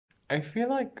I feel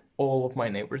like all of my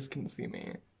neighbors can see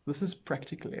me. This is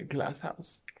practically a glass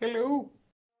house. Hello!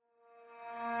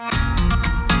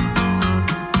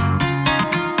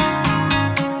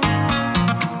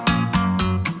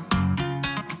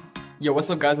 Yo, what's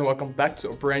up guys, and welcome back to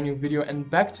a brand new video and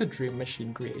back to Dream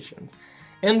Machine Creations.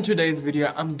 In today's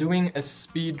video, I'm doing a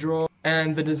speed draw,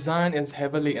 and the design is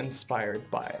heavily inspired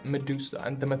by Medusa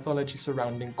and the mythology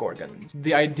surrounding Gorgons.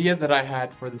 The idea that I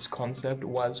had for this concept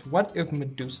was, what if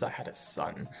Medusa had a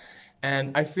son?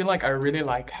 And I feel like I really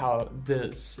like how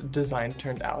this design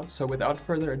turned out, so without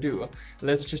further ado,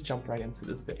 let's just jump right into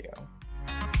this video.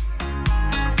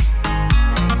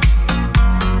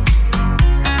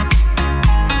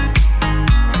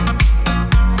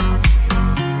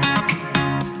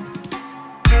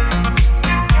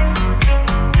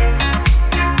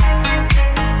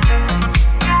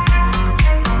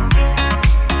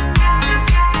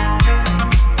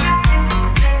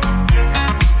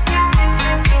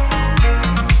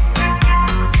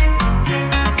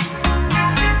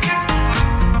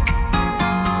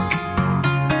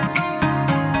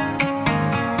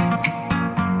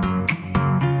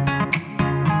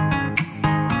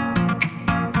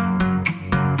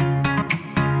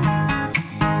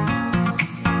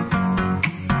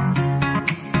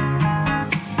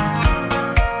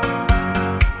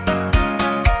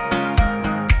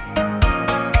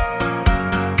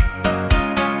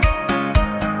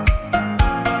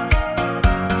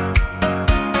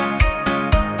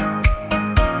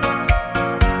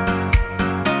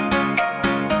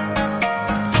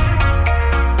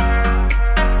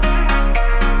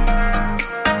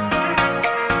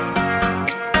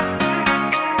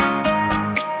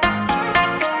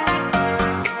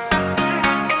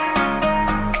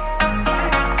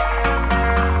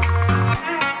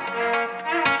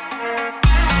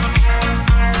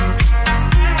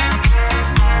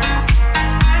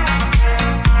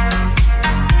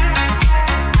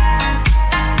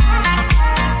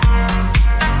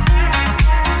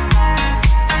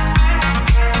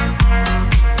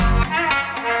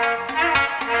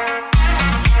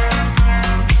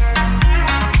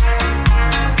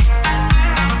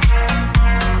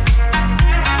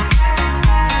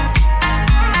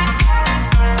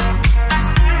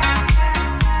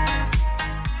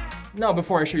 Now,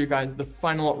 before I show you guys the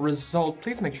final result,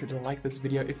 please make sure to like this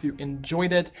video if you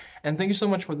enjoyed it, and thank you so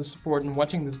much for the support and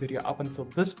watching this video up until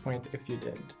this point if you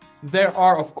did. There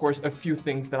are, of course, a few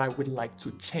things that I would like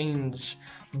to change,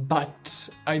 but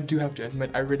I do have to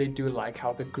admit, I really do like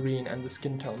how the green and the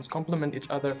skin tones complement each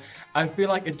other. I feel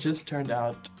like it just turned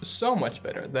out so much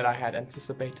better than I had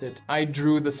anticipated. I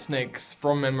drew the snakes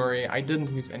from memory. I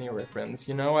didn't use any reference.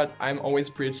 You know what? I'm always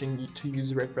preaching to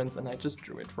use reference, and I just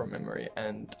drew it from memory,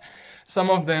 and some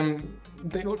of them,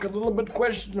 they look a little bit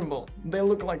questionable. They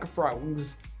look like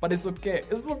frogs, but it's okay.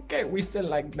 It's okay. We still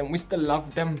like them. We still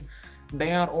love them.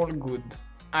 They are all good.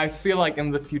 I feel like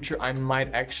in the future, I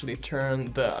might actually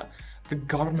turn the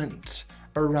garment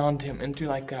around him into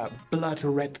like a blood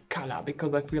red color,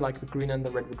 because I feel like the green and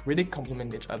the red would really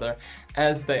complement each other,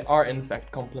 as they are in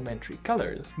fact complementary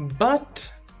colors.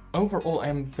 But overall, I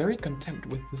am very content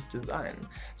with this design.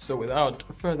 So without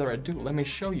further ado, let me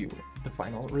show you the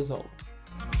final result.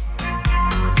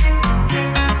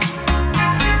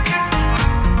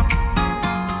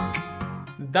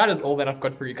 That is all that I've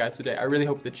got for you guys today. I really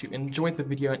hope that you enjoyed the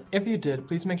video, and if you did,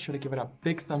 please make sure to give it a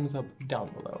big thumbs up down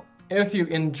below. If you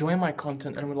enjoy my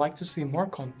content and would like to see more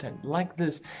content like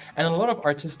this and a lot of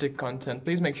artistic content,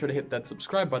 please make sure to hit that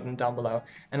subscribe button down below,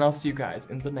 and I'll see you guys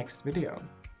in the next video.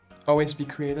 Always be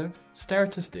creative, stay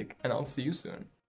artistic, and I'll see you soon.